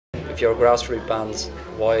if you're a grassroots band,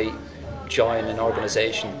 why join an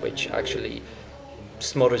organisation which actually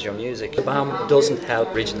smothers your music? Sabam doesn't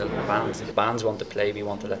help original bands. If the bands want to play, we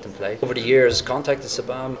want to let them play. Over the years, contacted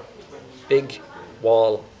Sabam, big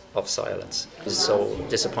wall of silence. I was so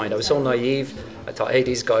disappointed. I was so naive. I thought, hey,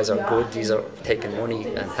 these guys are good. These are taking money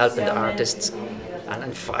and helping the artists. And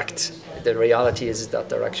in fact, the reality is that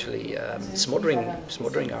they're actually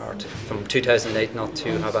smothering art. From 2008 not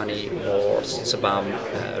to have any more Sabam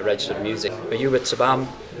registered music. Are you with Sabam?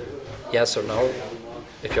 Yes or no?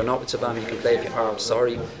 If you're not with Sabam, you can play. If you are, I'm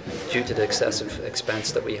sorry. Due to the excessive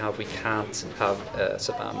expense that we have, we can't have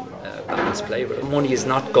Sabam bands play with it. Money is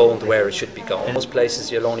not going to where it should be going. In most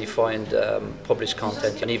places, you'll only find published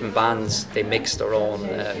content, and even bands, they mix their own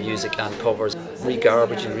music and covers,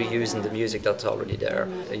 re-garbage and reusing the music that's already there.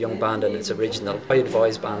 A young band and its original. I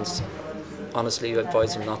advise bands, honestly, I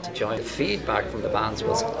advise them not to join. The feedback from the bands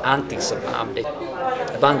was anti-Sabam.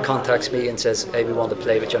 A band contacts me and says, hey, we want to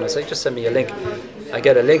play with you, and I say, just send me a link. I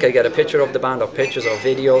get a link, I get a picture of the band, or pictures or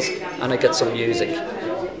videos, and I get some music.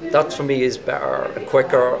 That for me is better and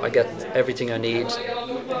quicker. I get everything I need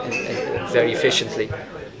very efficiently.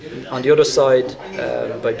 On the other side,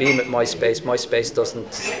 by being with MySpace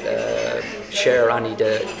doesn't share any of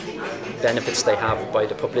the benefits they have by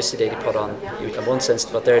the publicity they put on. In one sense,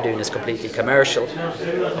 what they're doing is completely commercial,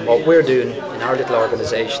 and what we're doing in our little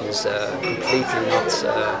organisation is completely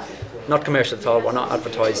not commercial at all. We're not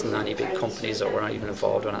advertising any big companies, or we're not even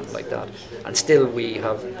involved in anything like that. And still we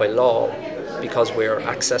have, by law, because we're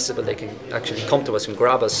accessible, they can actually come to us and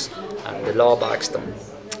grab us, and the law backs them.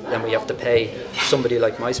 Then we have to pay somebody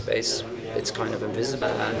like MySpace. It's kind of invisible,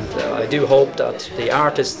 and I do hope that the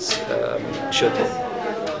artists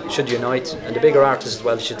should unite, and the bigger artists as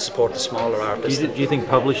well should support the smaller artists. Do you think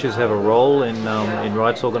publishers have a role in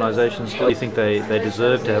rights organisations? Do you think they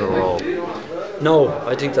deserve to have a role? No,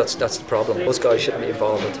 I think that's the problem. Those guys shouldn't be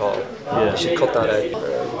involved at all. Yeah. They should cut that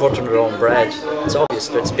out. Buttering their own bread. It's obvious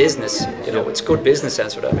that it's business. You know, it's good business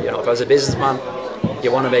sense for them. You know, if I was a businessman,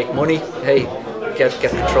 you want to make money. Hey, get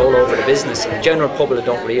control over the business. And the general public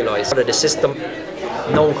don't realise part of the system.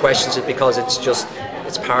 No one questions it because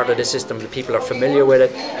it's part of the system. The people are familiar with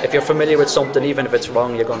it. If you're familiar with something, even if it's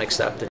wrong, you're going to accept it.